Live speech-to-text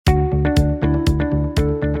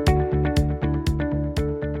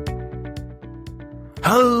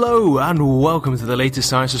Hello and welcome to the latest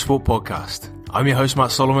Science of Sport podcast. I'm your host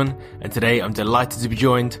Matt Solomon, and today I'm delighted to be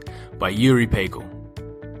joined by Yuri Pagel.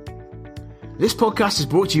 This podcast is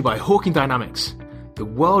brought to you by Hawking Dynamics, the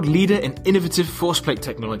world leader in innovative force plate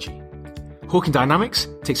technology. Hawking Dynamics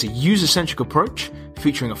takes a user-centric approach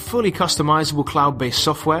featuring a fully customizable cloud-based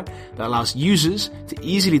software that allows users to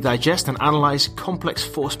easily digest and analyze complex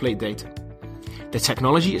force plate data. The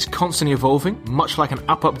technology is constantly evolving, much like an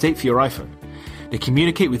app update for your iPhone. They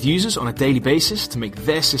communicate with users on a daily basis to make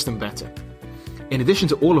their system better. In addition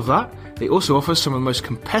to all of that, they also offer some of the most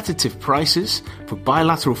competitive prices for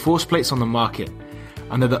bilateral force plates on the market,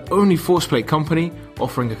 and they're the only force plate company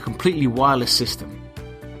offering a completely wireless system.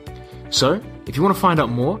 So, if you want to find out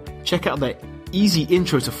more, check out their easy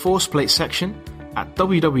intro to force plate section at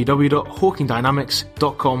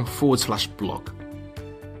www.hawkingdynamics.com/blog.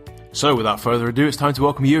 So, without further ado, it's time to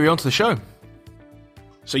welcome Yuri onto the show.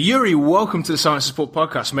 So Yuri, welcome to the Science of Sport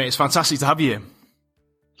podcast, mate. It's fantastic to have you here.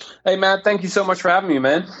 Hey, Matt. Thank you so much for having me,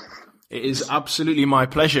 man. It is absolutely my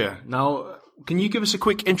pleasure. Now, can you give us a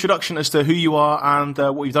quick introduction as to who you are and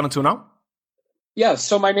what you've done until now? Yeah,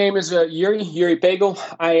 so my name is Yuri Pagel.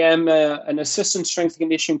 I am an assistant strength and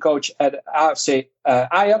conditioning coach at AFC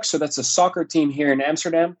Ajax, so that's a soccer team here in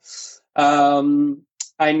Amsterdam.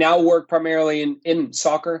 I now work primarily in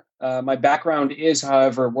soccer. My background is,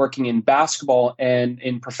 however, working in basketball and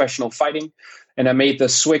in professional fighting. And I made the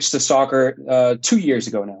switch to soccer 2 years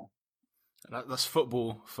ago now. That's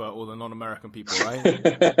football for all the non-American people, right?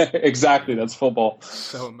 Exactly, that's football.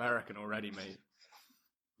 So American already, mate.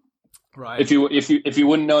 Right. If you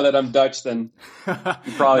wouldn't know that I'm Dutch, then you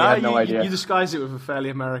probably had no idea. You disguise it with a fairly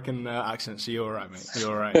American accent, so you're all right, mate.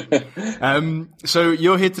 You're all right. So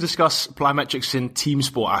you're here to discuss plyometrics in team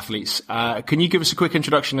sport athletes. Can you give us a quick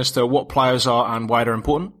introduction as to what plyos are and why they're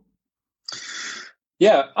important?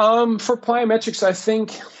 Yeah. For plyometrics, I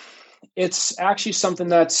think it's actually something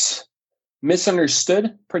that's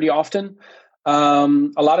misunderstood pretty often.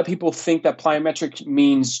 A lot of people think that plyometric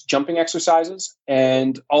means jumping exercises.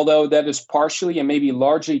 And although that is partially and maybe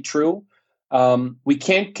largely true, we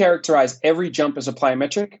can't characterize every jump as a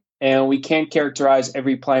plyometric, and we can't characterize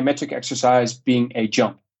every plyometric exercise being a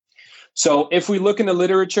jump. So if we look in the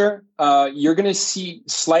literature, you're going to see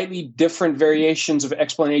slightly different variations of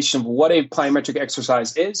explanation of what a plyometric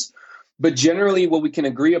exercise is. But generally, what we can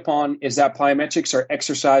agree upon is that plyometrics are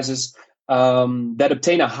exercises that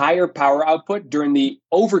obtain a higher power output during the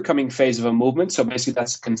overcoming phase of a movement. So basically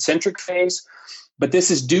that's a concentric phase, but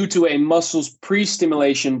this is due to a muscle's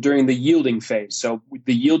pre-stimulation during the yielding phase. So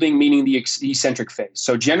the yielding meaning the eccentric phase.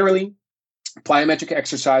 So generally, plyometric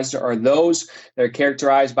exercises are those that are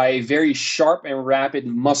characterized by a very sharp and rapid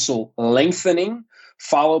muscle lengthening,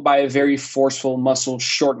 followed by a very forceful muscle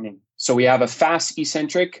shortening. So we have a fast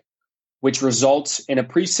eccentric, which results in a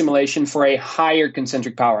pre-stimulation for a higher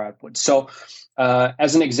concentric power output. So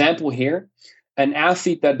as an example here, an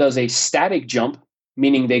athlete that does a static jump,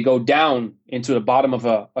 meaning they go down into the bottom of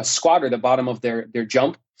a squat or the bottom of their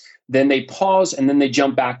jump, then they pause and then they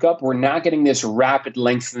jump back up. We're not getting this rapid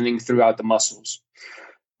lengthening throughout the muscles.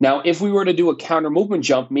 Now, if we were to do a counter movement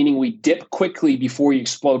jump, meaning we dip quickly before we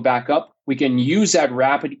explode back up, we can use that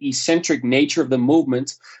rapid eccentric nature of the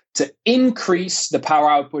movement to increase the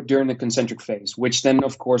power output during the concentric phase, which then,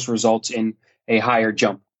 of course, results in a higher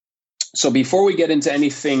jump. So before we get into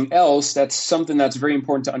anything else, that's something that's very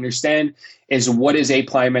important to understand is what is a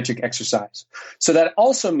plyometric exercise. So that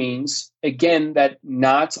also means, again, that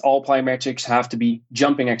not all plyometrics have to be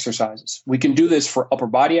jumping exercises. We can do this for upper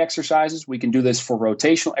body exercises. We can do this for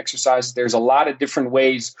rotational exercises. There's a lot of different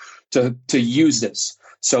ways to use this.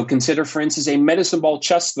 So consider, for instance, a medicine ball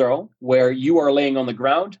chest throw where you are laying on the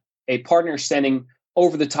ground, a partner standing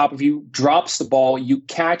over the top of you, drops the ball, you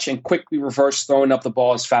catch and quickly reverse throwing up the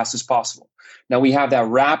ball as fast as possible. Now we have that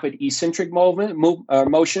rapid eccentric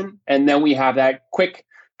motion, and then we have that quick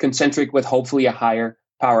concentric with hopefully a higher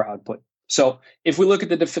power output. So if we look at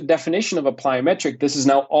the definition of a plyometric, this is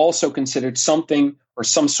now also considered something or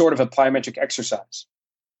some sort of a plyometric exercise.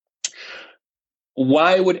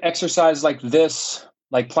 Why would exercise like this,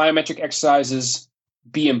 like plyometric exercises,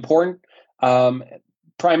 be important?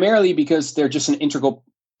 Primarily because they're just an integral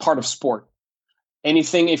part of sport.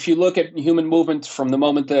 Anything, if you look at human movement from the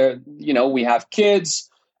moment that, we have kids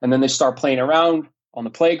and then they start playing around on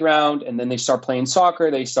the playground and then they start playing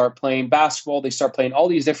soccer, they start playing basketball, they start playing all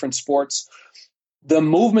these different sports. The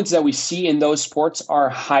movements that we see in those sports are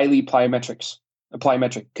highly plyometric.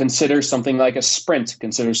 Consider something like a sprint,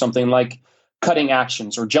 consider something like cutting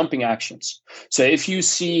actions or jumping actions. So if you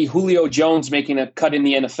see Julio Jones making a cut in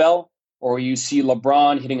the NFL, or you see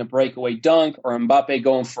LeBron hitting a breakaway dunk, or Mbappe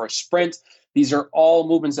going for a sprint, These are all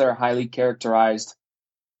movements that are highly characterized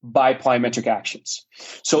by plyometric actions.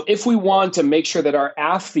 So if we want to make sure that our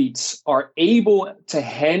athletes are able to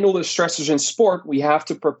handle the stressors in sport, we have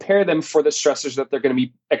to prepare them for the stressors that they're going to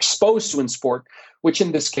be exposed to in sport, which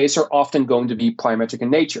in this case are often going to be plyometric in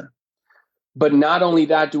nature. But not only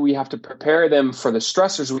that, do we have to prepare them for the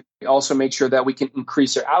stressors, we also make sure that we can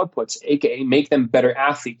increase their outputs, aka make them better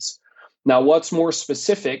athletes. Now, what's more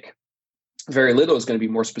specific? Very little is going to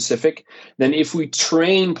be more specific than if we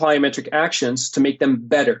train plyometric actions to make them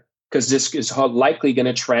better, because this is likely going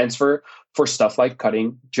to transfer for stuff like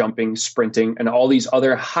cutting, jumping, sprinting, and all these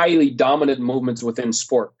other highly dominant movements within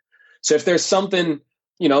sport. So if there's something,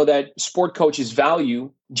 that sport coaches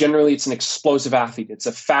value, generally it's an explosive athlete. It's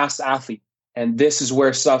a fast athlete. And this is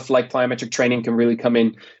where stuff like plyometric training can really come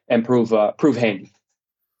in and prove handy.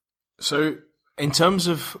 So in terms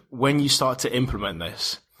of when you start to implement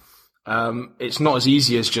this, it's not as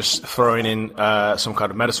easy as just throwing in some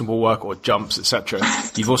kind of medicine ball work or jumps, etc.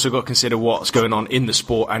 You've also got to consider what's going on in the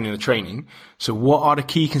sport and in the training. So what are the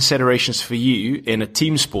key considerations for you in a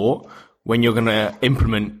team sport when you're going to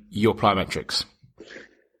implement your plyometrics?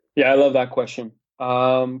 Yeah, I love that question.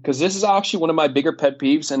 Because this is actually one of my bigger pet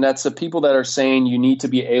peeves, and that's the people that are saying you need to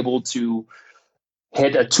be able to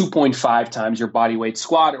hit a 2.5 times your body weight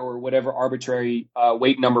squat or whatever arbitrary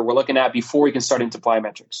weight number we're looking at before we can start into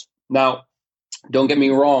plyometrics. Now, don't get me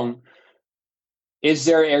wrong. Is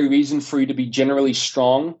there a reason for you to be generally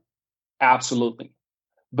strong? Absolutely.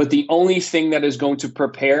 But the only thing that is going to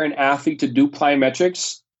prepare an athlete to do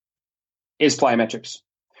plyometrics is plyometrics.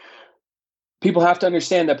 People have to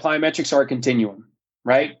understand that plyometrics are a continuum,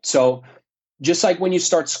 right? So just like when you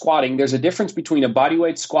start squatting, there's a difference between a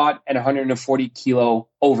bodyweight squat and a 140 kilo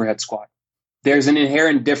overhead squat. There's an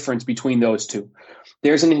inherent difference between those two.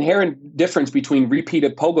 There's an inherent difference between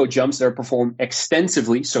repeated pogo jumps that are performed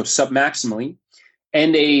extensively, so submaximally,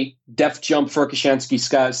 and a depth jump Verkhoshansky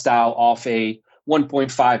style off a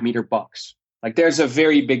 1.5 meter box. Like there's a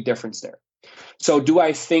very big difference there. So do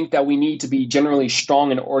I think that we need to be generally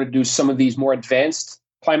strong in order to do some of these more advanced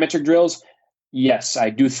plyometric drills? Yes, I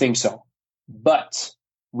do think so. But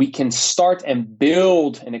we can start and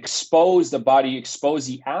build and expose the body, expose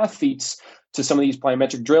the athletes to some of these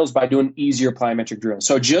plyometric drills by doing easier plyometric drills.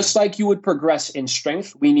 So just like you would progress in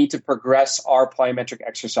strength, we need to progress our plyometric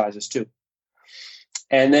exercises too.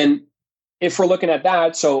 And then if we're looking at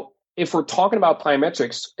that, so if we're talking about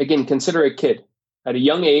plyometrics, again, consider a kid. At a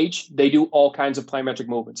young age, they do all kinds of plyometric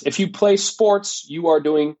movements. If you play sports, you are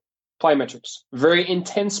doing plyometrics, very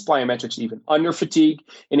intense plyometrics even, under fatigue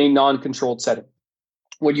in a non-controlled setting.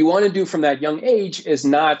 What you want to do from that young age is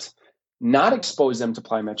not expose them to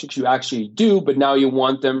plyometrics. You actually do, but now you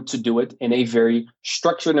want them to do it in a very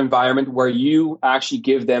structured environment where you actually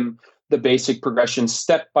give them the basic progression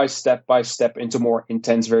step by step into more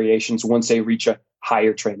intense variations once they reach a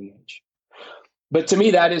higher training age. But to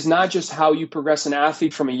me, that is not just how you progress an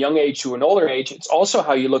athlete from a young age to an older age. It's also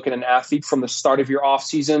how you look at an athlete from the start of your off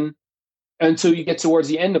season until you get towards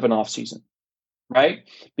the end of an off season, right?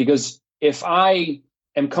 Because if I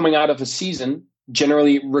am coming out of a season,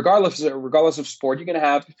 generally, regardless of sport, you're going to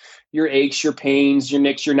have your aches, your pains, your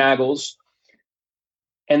nicks, your naggles.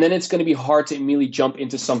 And then it's going to be hard to immediately jump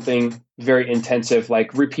into something very intensive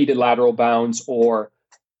like repeated lateral bounds or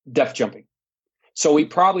depth jumping. So we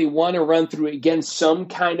probably want to run through, again, some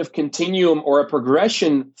kind of continuum or a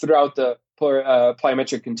progression throughout the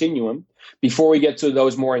plyometric continuum before we get to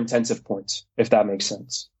those more intensive points, if that makes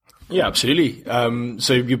sense. Yeah, absolutely.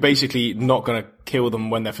 So you're basically not going to kill them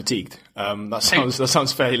when they're fatigued. That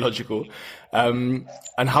sounds fairly logical. And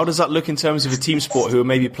how does that look in terms of a team sport who are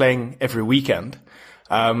maybe playing every weekend?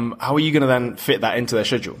 How are you going to then fit that into their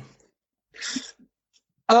schedule?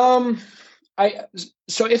 So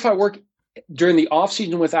if I work during the off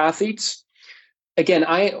season with athletes, again,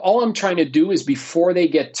 all I'm trying to do is before they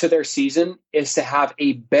get to their season is to have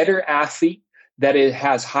a better athlete that it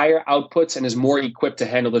has higher outputs and is more equipped to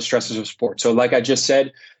handle the stresses of sport. So like I just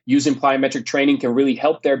said, using plyometric training can really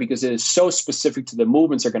help there because it is so specific to the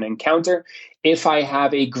movements they're going to encounter. If I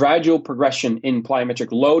have a gradual progression in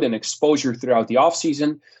plyometric load and exposure throughout the off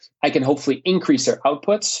season, I can hopefully increase their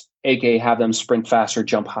outputs, aka have them sprint faster,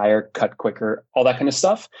 jump higher, cut quicker, all that kind of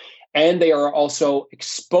stuff. And they are also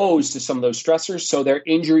exposed to some of those stressors, so their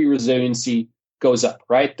injury resiliency goes up,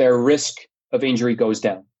 right? Their risk of injury goes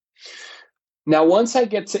down. Now, once I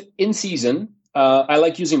get to in season, I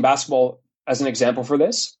like using basketball as an example for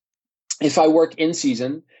this. If I work in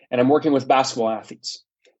season and I'm working with basketball athletes.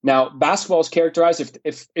 Now, basketball is characterized,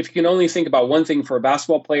 if you can only think about one thing for a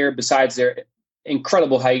basketball player besides their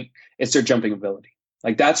incredible height, it's their jumping ability.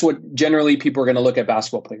 Like that's what generally people are going to look at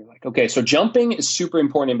basketball player like. Okay, so jumping is super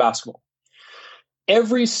important in basketball.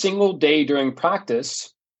 Every single day during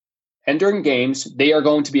practice and during games, they are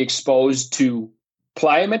going to be exposed to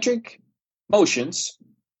plyometric motions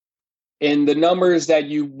in the numbers that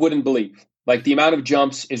you wouldn't believe. Like the amount of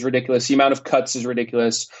jumps is ridiculous. The amount of cuts is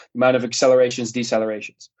ridiculous. The amount of accelerations,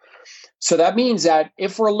 decelerations. So that means that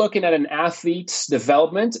if we're looking at an athlete's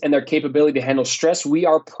development and their capability to handle stress, we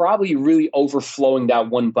are probably really overflowing that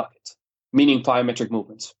one bucket, meaning plyometric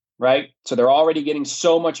movements, right? So they're already getting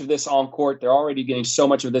so much of this on court. They're already getting so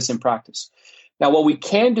much of this in practice. Now, what we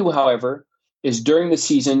can do, however, is during the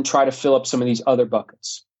season, try to fill up some of these other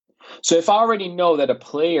buckets. So if I already know that a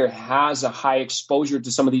player has a high exposure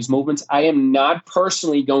to some of these movements, I am not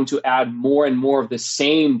personally going to add more and more of the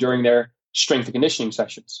same during their strength and conditioning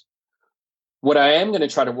sessions. What I am going to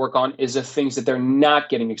try to work on is the things that they're not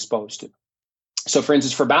getting exposed to. So for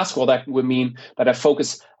instance, for basketball, that would mean that I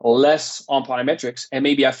focus less on plyometrics and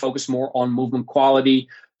maybe I focus more on movement quality,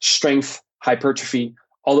 strength, hypertrophy,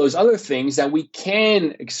 all those other things that we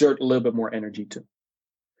can exert a little bit more energy to.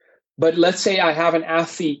 But let's say I have an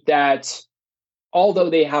athlete that,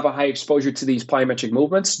 although they have a high exposure to these plyometric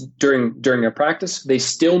movements during their practice, they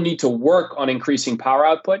still need to work on increasing power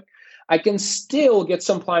output. I can still get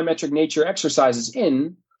some plyometric nature exercises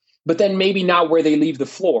in, but then maybe not where they leave the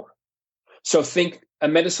floor. So think a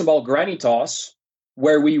medicine ball granny toss,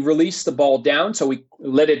 where we release the ball down. So we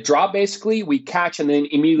let it drop, basically, we catch and then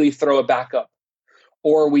immediately throw it back up.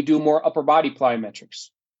 Or we do more upper body plyometrics.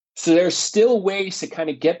 So there's still ways to kind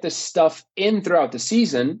of get this stuff in throughout the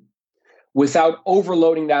season without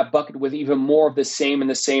overloading that bucket with even more of the same and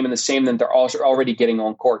the same and the same than they're also already getting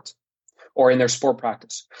on court or in their sport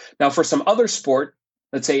practice. Now, for some other sport,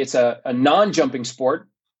 let's say it's a non-jumping sport,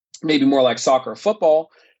 maybe more like soccer or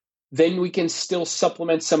football, then we can still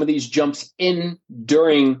supplement some of these jumps in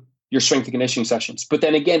during your strength and conditioning sessions. But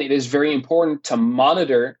then again, it is very important to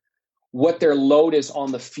monitor what their load is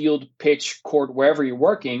on the field, pitch, court, wherever you're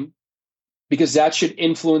working, because that should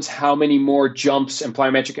influence how many more jumps and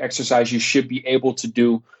plyometric exercise you should be able to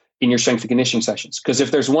do in your strength and conditioning sessions. Because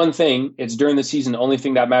if there's one thing, it's during the season, the only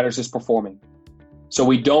thing that matters is performing. So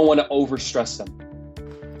we don't want to overstress them.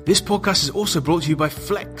 This podcast is also brought to you by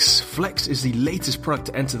Flex. Flex is the latest product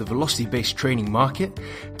to enter the velocity-based training market,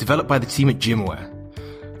 developed by the team at Gymaware.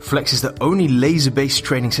 Flex is the only laser-based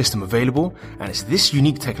training system available, and it's this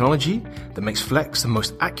unique technology that makes Flex the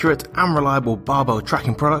most accurate and reliable barbell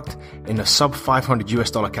tracking product in the sub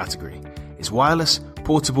 $500 category. It's wireless,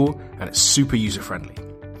 portable, and it's super user-friendly.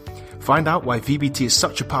 Find out why VBT is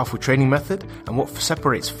such a powerful training method and what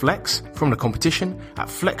separates Flex from the competition at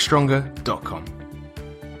flexstronger.com.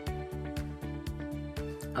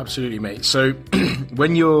 Absolutely, mate. So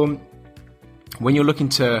when you're looking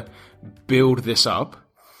to build this up,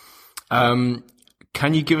 can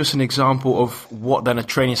you give us an example of what then a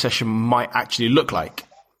training session might actually look like?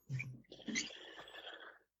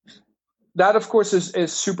 That, of course,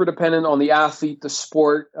 is super dependent on the athlete, the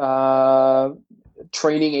sport,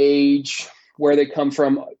 training age, where they come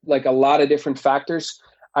from, like a lot of different factors.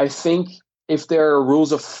 I think if there are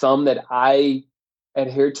rules of thumb that I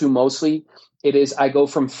adhere to mostly, it is I go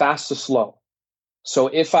from fast to slow. So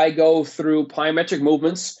if I go through plyometric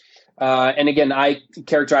movements, and again, I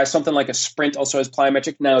characterize something like a sprint also as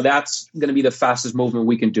plyometric. Now that's going to be the fastest movement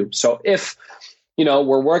we can do. So if,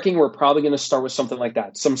 we're working, we're probably going to start with something like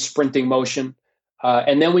that, some sprinting motion.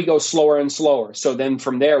 And then we go slower and slower. So then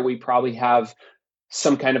from there, we probably have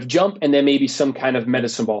some kind of jump and then maybe some kind of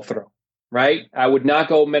medicine ball throw, right? I would not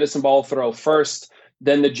go medicine ball throw first,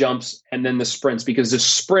 then the jumps, and then the sprints, because the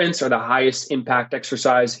sprints are the highest impact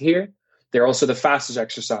exercise here. They're also the fastest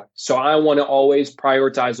exercise. So I want to always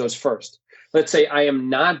prioritize those first. Let's say I am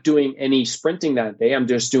not doing any sprinting that day. I'm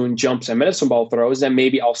just doing jumps and medicine ball throws. Then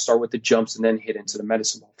maybe I'll start with the jumps and then hit into the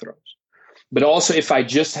medicine ball throws. But also if I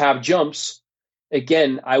just have jumps,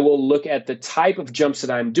 again, I will look at the type of jumps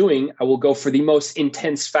that I'm doing. I will go for the most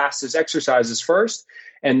intense, fastest exercises first,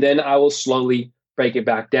 and then I will slowly break it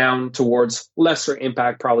back down towards lesser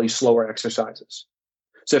impact, probably slower exercises.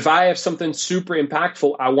 So if I have something super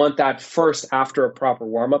impactful, I want that first after a proper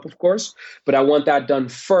warm-up, of course, but I want that done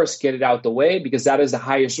first, get it out the way, because that is the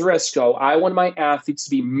highest risk. So I want my athletes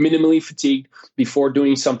to be minimally fatigued before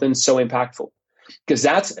doing something so impactful, because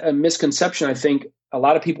that's a misconception I think a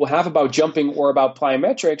lot of people have about jumping or about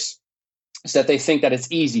plyometrics, is that they think that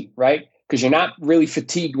it's easy, right? Because you're not really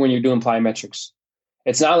fatigued when you're doing plyometrics.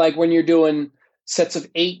 It's not like when you're doing sets of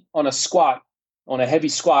 8 on a squat, on a heavy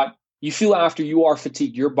squat, you feel after you are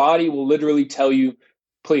fatigued. Your body will literally tell you,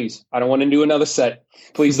 please, I don't want to do another set.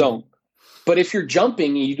 Please don't. But if you're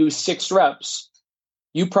jumping and you do 6 reps,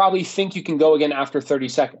 You probably think you can go again after 30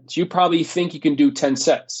 seconds. You probably think you can do 10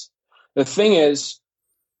 sets. The thing is,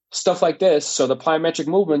 stuff like this, so the plyometric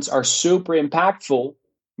movements are super impactful,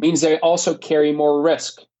 means they also carry more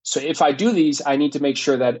risk. So if I do these, I need to make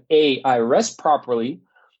sure that A, I rest properly,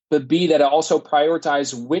 but B, that I also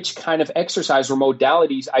prioritize which kind of exercise or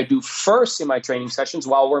modalities I do first in my training sessions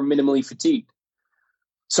while we're minimally fatigued.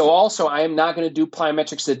 So also, I am not going to do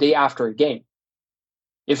plyometrics the day after a game.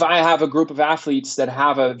 If I have a group of athletes that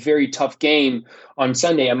have a very tough game on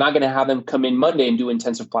Sunday, I'm not going to have them come in Monday and do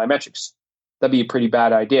intensive plyometrics. That'd be a pretty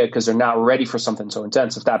bad idea because they're not ready for something so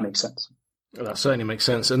intense, if that makes sense. That certainly makes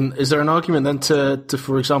sense. And is there an argument then to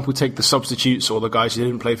for example, take the substitutes or the guys who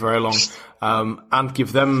didn't play for very long and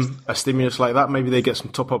give them a stimulus like that? Maybe they get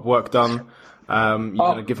some top-up work done. You're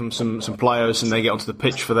going to give them some plyos and they get onto the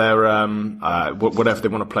pitch for their whatever they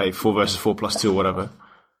want to play, 4 versus 4 plus 2 or whatever.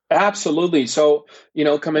 Absolutely. So,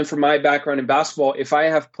 coming from my background in basketball, if I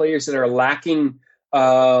have players that are lacking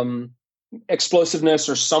explosiveness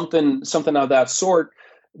or something of that sort,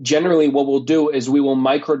 generally what we'll do is we will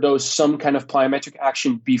microdose some kind of plyometric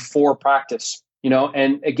action before practice.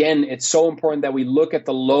 And again, it's so important that we look at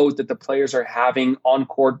the load that the players are having on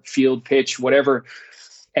court, field, pitch, whatever,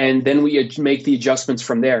 and then we make the adjustments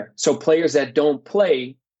from there. So players that don't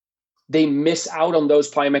play, they miss out on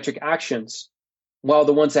those plyometric actions, while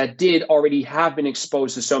the ones that did already have been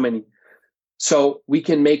exposed to so many. So we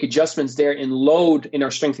can make adjustments there in load in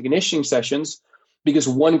our strength and conditioning sessions because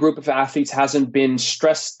one group of athletes hasn't been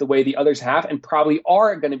stressed the way the others have and probably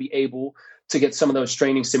are going to be able to get some of those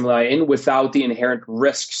training stimuli in without the inherent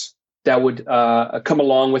risks that would come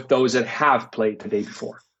along with those that have played the day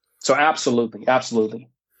before. So absolutely.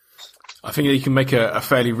 I think you can make a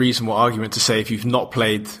fairly reasonable argument to say if you've not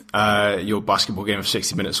played your basketball game of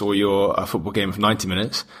 60 minutes or your football game of 90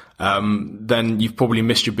 minutes, then you've probably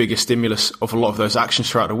missed your biggest stimulus of a lot of those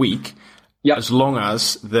actions throughout the week. Yep. As long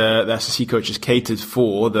as the SSC coach is catered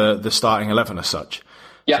for the starting 11 as such.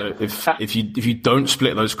 Yep. So if you don't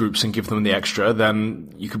split those groups and give them the extra,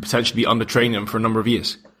 then you could potentially be undertraining them for a number of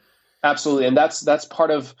years. Absolutely. And that's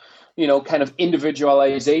part of, kind of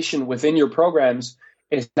individualization within your programs.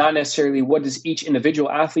 It's not necessarily what does each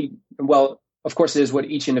individual athlete, well, of course it is what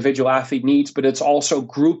each individual athlete needs, but it's also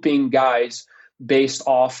grouping guys based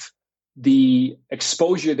off the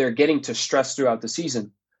exposure they're getting to stress throughout the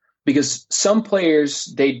season. Because some players,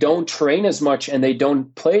 they don't train as much and they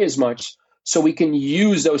don't play as much. So we can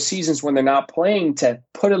use those seasons when they're not playing to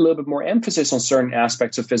put a little bit more emphasis on certain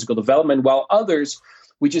aspects of physical development, while others,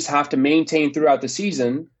 we just have to maintain throughout the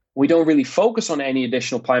season. We don't really focus on any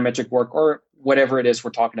additional plyometric work or whatever it is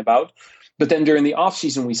we're talking about. But then during the off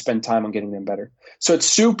season, we spend time on getting them better. So it's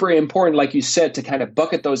super important, like you said, to kind of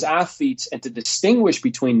bucket those athletes and to distinguish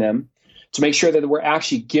between them to make sure that we're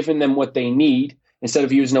actually giving them what they need instead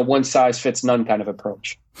of using a one-size-fits-none kind of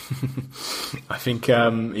approach. I think,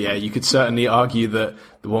 you could certainly argue that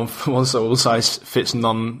the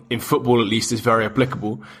one-size-fits-none in football, at least, is very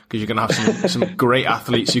applicable because you're going to have some great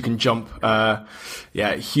athletes who can jump,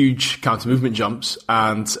 huge counter-movement jumps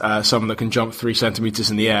and some that can jump 3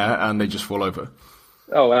 centimeters in the air and they just fall over.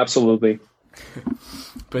 Oh, absolutely.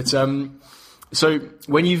 But so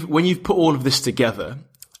when you've put all of this together,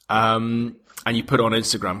 and you put it on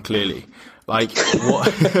Instagram, clearly, like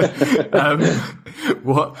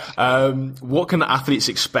what can athletes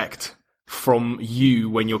expect from you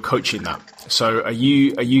when you're coaching that? So are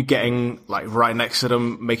you getting like right next to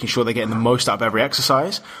them, making sure they're getting the most out of every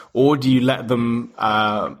exercise, or do you let them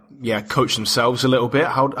coach themselves a little bit?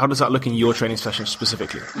 How does that look in your training session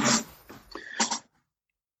specifically?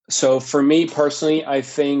 So for me personally, I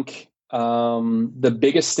think the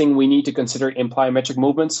biggest thing we need to consider in plyometric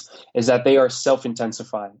movements is that they are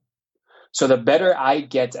self-intensifying. So the better I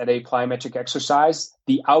get at a plyometric exercise,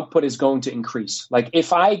 the output is going to increase. Like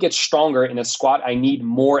if I get stronger in a squat, I need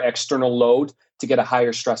more external load to get a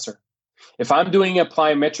higher stressor. If I'm doing a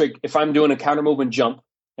counter movement jump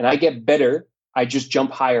and I get better, I just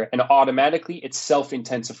jump higher and automatically it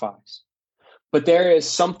self-intensifies. But there is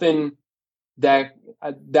something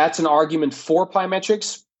that's an argument for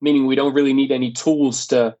plyometrics, meaning we don't really need any tools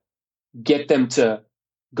to get them to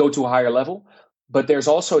go to a higher level. But there's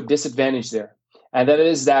also a disadvantage there. And that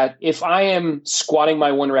is that if I am squatting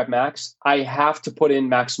my 1 rep max, I have to put in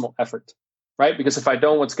maximal effort, right? Because if I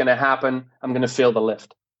don't, what's going to happen? I'm going to fail the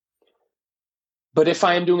lift. But if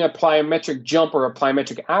I am doing a plyometric jump or a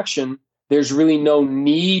plyometric action, there's really no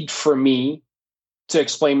need for me to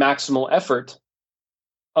explain maximal effort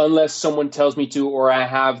unless someone tells me to, or I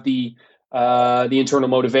have the internal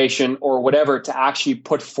motivation or whatever to actually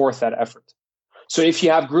put forth that effort. So if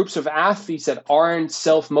you have groups of athletes that aren't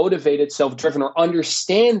self-motivated, self-driven, or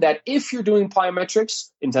understand that if you're doing plyometrics,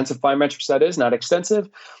 intensive plyometrics that is, not extensive,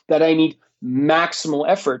 that I need maximal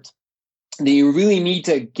effort, then you really need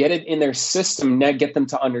to get it in their system, get them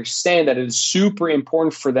to understand that it is super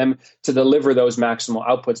important for them to deliver those maximal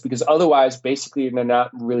outputs, because otherwise, basically, they're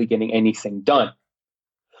not really getting anything done.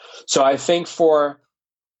 So I think for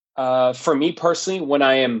me personally, when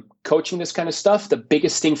I am coaching this kind of stuff, the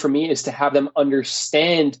biggest thing for me is to have them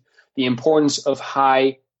understand the importance of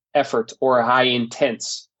high effort or high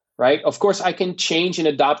intense, right? Of course, I can change and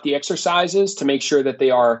adopt the exercises to make sure that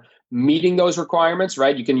they are meeting those requirements,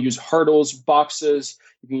 right? You can use hurdles, boxes,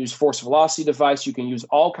 you can use force velocity device, you can use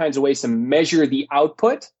all kinds of ways to measure the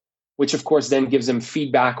output, which of course then gives them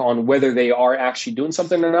feedback on whether they are actually doing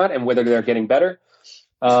something or not and whether they're getting better.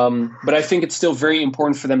 But I think it's still very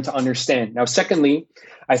important for them to understand. Now, secondly,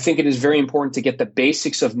 I think it is very important to get the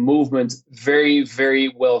basics of movement very, very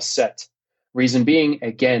well set. Reason being,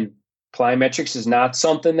 again, plyometrics is not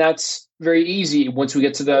something that's very easy once we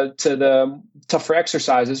get to the tougher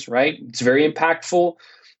exercises, right? It's very impactful.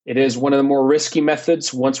 It is one of the more risky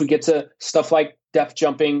methods once we get to stuff like depth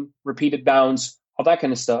jumping, repeated bounds, all that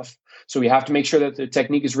kind of stuff. So we have to make sure that the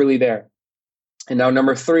technique is really there. And now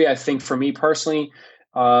number 3, I think for me personally,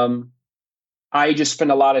 I just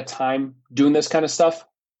spend a lot of time doing this kind of stuff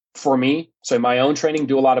for me. So in my own training,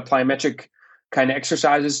 do a lot of plyometric kind of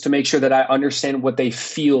exercises to make sure that I understand what they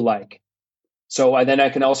feel like. So then I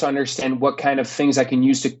can also understand what kind of things I can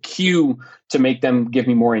use to cue to make them give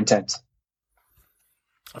me more intent.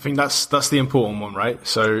 I think that's the important one, right?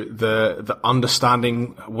 So the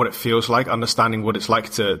understanding what it feels like, understanding what it's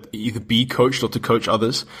like to either be coached or to coach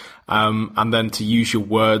others, and then to use your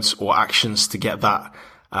words or actions to get that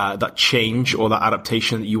change or that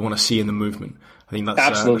adaptation that you want to see in the movement. I think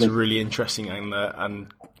that's a really interesting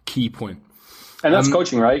and key point. And that's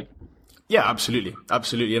coaching, right? Yeah, absolutely.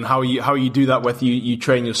 And how you do that, whether you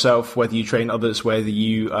train yourself, whether you train others, whether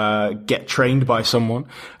you get trained by someone,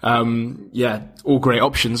 all great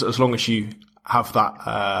options as long as you have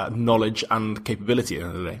that knowledge and capability at the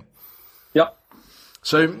end of the day. Yep.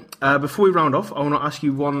 So before we round off, I want to ask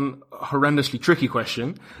you one horrendously tricky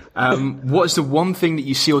question. What is the one thing that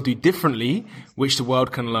you see or do differently which the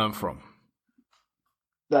world can learn from?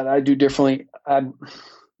 That I do differently?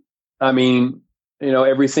 I mean,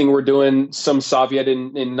 everything we're doing, some Soviet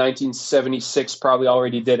in 1976 probably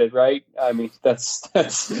already did it, right? I mean, that's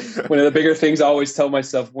one of the bigger things I always tell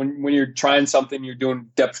myself. When you're trying something, you're doing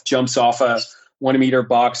depth jumps off a 1 meter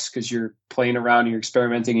box because you're playing around and you're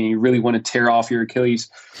experimenting and you really want to tear off your Achilles.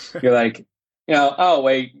 You're like, oh,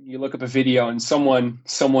 wait, you look up a video and someone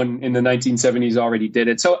in the 1970s already did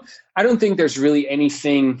it. So I don't think there's really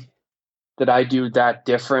anything that I do that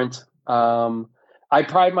different. I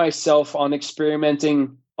pride myself on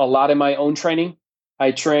experimenting a lot in my own training.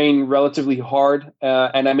 I train relatively hard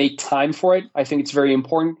and I make time for it. I think it's very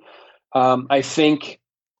important. I think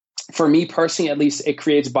for me personally, at least, it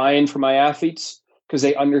creates buy-in for my athletes because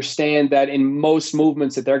they understand that in most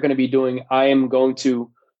movements that they're going to be doing, I am going to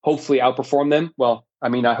hopefully outperform them. Well, I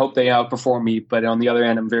mean, I hope they outperform me, but on the other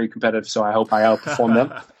hand, I'm very competitive, so I hope I outperform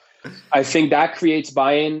them. I think that creates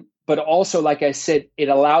buy-in. But also, like I said, it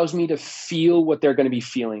allows me to feel what they're going to be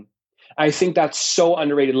feeling. I think that's so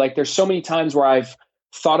underrated. Like there's so many times where I've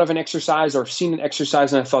thought of an exercise or seen an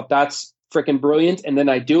exercise and I thought that's freaking brilliant. And then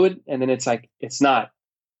I do it and then it's like, it's not.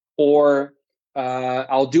 Or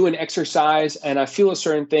I'll do an exercise and I feel a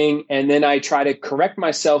certain thing. And then I try to correct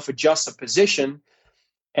myself, adjust a position.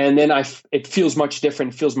 And then it feels much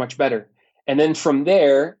different, feels much better. And then from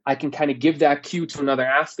there, I can kind of give that cue to another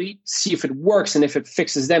athlete, see if it works. And if it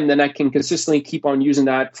fixes them, then I can consistently keep on using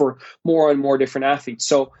that for more and more different athletes.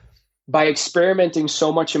 So by experimenting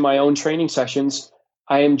so much in my own training sessions,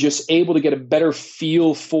 I am just able to get a better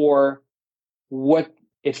feel for what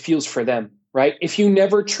it feels for them, right? If you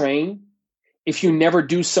never train, if you never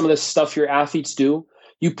do some of the stuff your athletes do,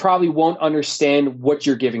 you probably won't understand what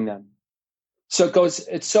you're giving them. So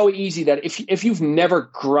it's so easy that if you've never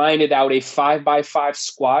grinded out a 5x5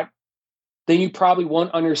 squat, then you probably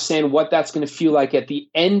won't understand what that's going to feel like at the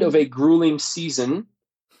end of a grueling season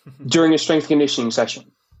during a strength conditioning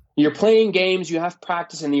session. You're playing games, you have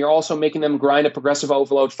practice, and you're also making them grind a progressive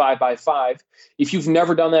overload 5x5. If you've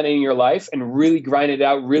never done that in your life and really grinded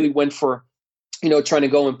out, really went for, trying to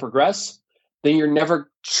go and progress, then you're never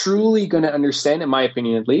truly going to understand, in my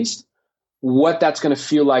opinion at least, what that's going to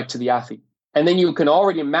feel like to the athlete. And then you can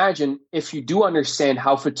already imagine if you do understand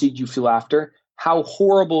how fatigued you feel after, how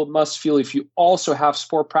horrible it must feel if you also have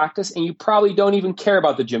sport practice and you probably don't even care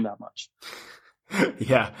about the gym that much.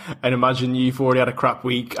 Yeah, and imagine you've already had a crap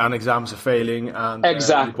week and exams are failing and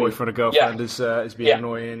exactly. Your boyfriend or girlfriend is being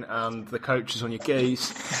annoying and the coach is on your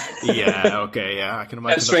case. Yeah, okay, yeah, I can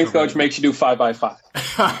imagine. And strength coach makes you do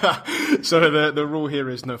 5x5. So the rule here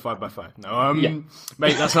is no 5x5. No,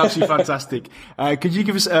 mate, that's absolutely fantastic. Could you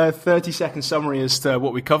give us a 30-second summary as to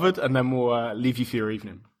what we covered, and then we'll leave you for your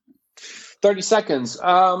evening? 30 seconds.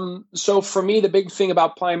 So for me, the big thing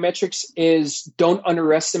about plyometrics is don't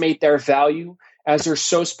underestimate their value, as they're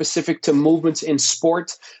so specific to movements in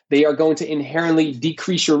sport. They are going to inherently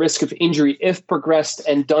decrease your risk of injury if progressed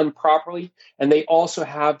and done properly. And they also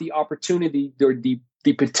have the opportunity, or the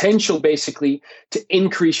potential basically, to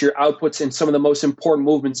increase your outputs in some of the most important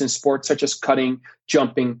movements in sport, such as cutting,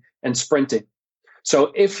 jumping, and sprinting.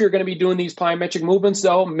 So if you're going to be doing these plyometric movements,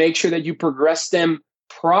 though, make sure that you progress them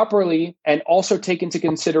properly and also take into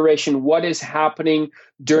consideration what is happening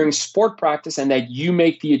during sport practice, and that you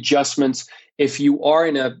make the adjustments if you are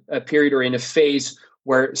in a period or in a phase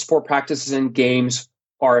where sport practices and games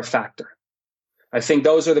are a factor. I think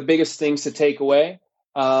those are the biggest things to take away.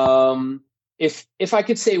 If I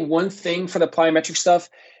could say one thing for the plyometric stuff,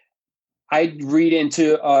 I'd read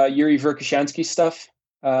into Yuri Verkhoshansky's stuff.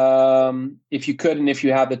 If you could, and if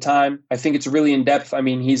you have the time. I think it's really in depth. I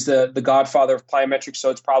mean, he's the godfather of plyometrics,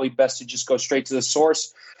 so it's probably best to just go straight to the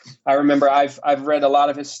source. I remember I've read a lot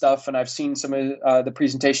of his stuff, and I've seen some of the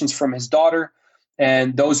presentations from his daughter,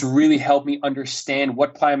 and those really help me understand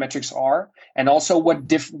what plyometrics are, and also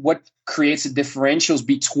what creates the differentials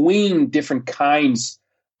between different kinds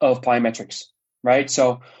of plyometrics, right?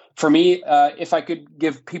 So for me, if I could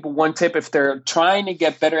give people one tip, if they're trying to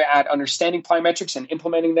get better at understanding plyometrics and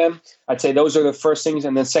implementing them, I'd say those are the first things.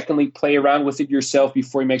 And then secondly, play around with it yourself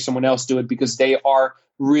before you make someone else do it, because they are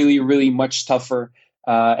really, really much tougher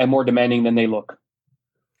and more demanding than they look.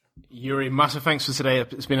 Yuri, massive thanks for today.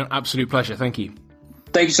 It's been an absolute pleasure. Thank you.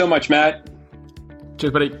 Thank you so much, Matt.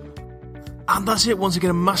 Cheers, buddy. And that's it. Once again,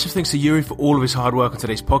 a massive thanks to Yuri for all of his hard work on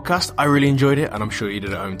today's podcast. I really enjoyed it, and I'm sure you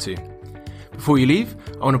did at home too. Before you leave,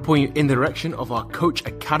 I want to point you in the direction of our Coach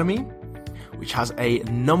Academy, which has a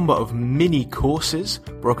number of mini courses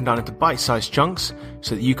broken down into bite-sized chunks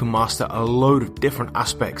so that you can master a load of different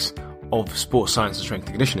aspects of sports science and strength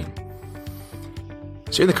and conditioning.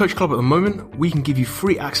 So in the Coach Club at the moment, we can give you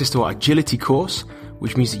free access to our agility course,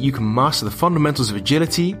 which means that you can master the fundamentals of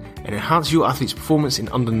agility and enhance your athlete's performance in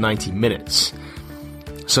under 90 minutes.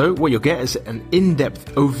 So what you'll get is an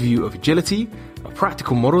in-depth overview of agility, a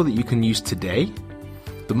practical model that you can use today,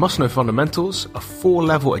 the must-know fundamentals, a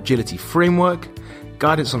 4-level agility framework,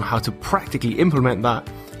 guidance on how to practically implement that,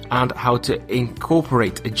 and how to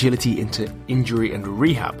incorporate agility into injury and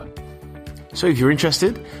rehab. So if you're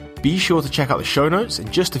interested, be sure to check out the show notes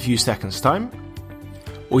in just a few seconds' time.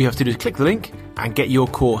 All you have to do is click the link and get your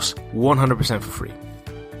course 100% for free.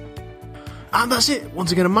 And that's it.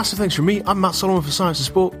 Once again, a massive thanks from me. I'm Matt Solomon for Science of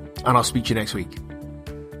Sport, and I'll speak to you next week.